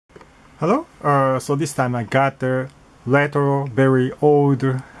Hello, so this time I got the retro, very old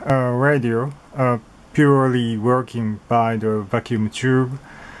radio, purely working by the vacuum tube.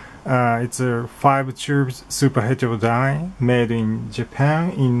 It's a 5-tube super heterodyne made in Japan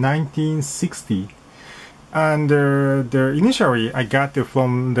in 1960. And initially I got it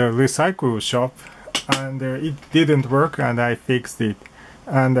from the recycle shop, and it didn't work, and I fixed it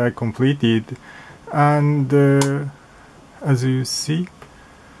and I completed. And as you see,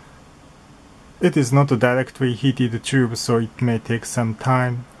 it is not a directly heated tube, so it may take some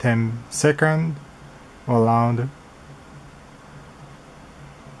time, 10 seconds around.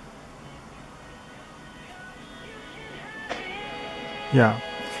 Yeah,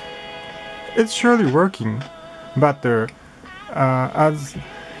 it's surely working, but as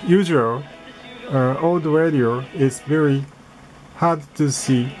usual, old radio is very hard to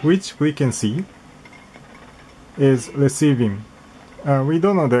see which frequency is receiving. We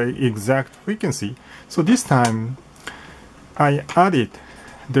don't know the exact frequency, so this time I added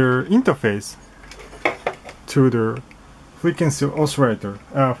the interface to the frequency oscillator,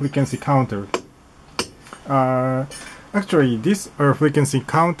 frequency counter. Actually, this frequency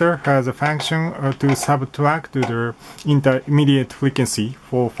counter has a function to subtract the intermediate frequency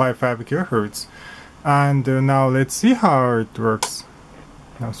for 55 kHz. And now let's see how it works.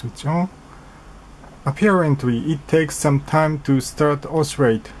 Now switch on. Apparently, it takes some time to start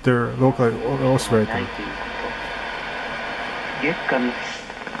oscillate the local oscillator.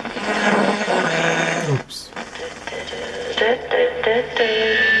 Oops.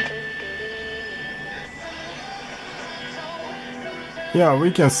 Yeah, we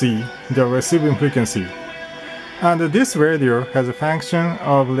can see the receiving frequency. And this radio has a function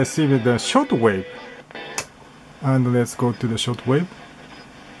of receiving the short wave. And let's go to the short wave.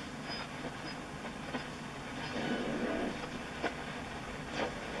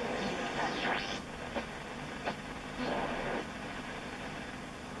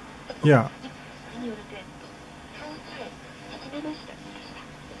 Yeah.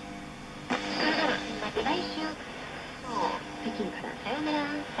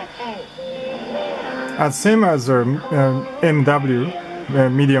 Same as MW,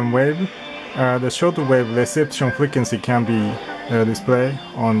 medium wave, the short wave reception frequency can be displayed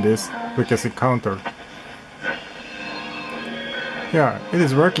on this frequency counter. Yeah, it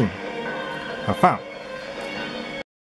is working. Have fun.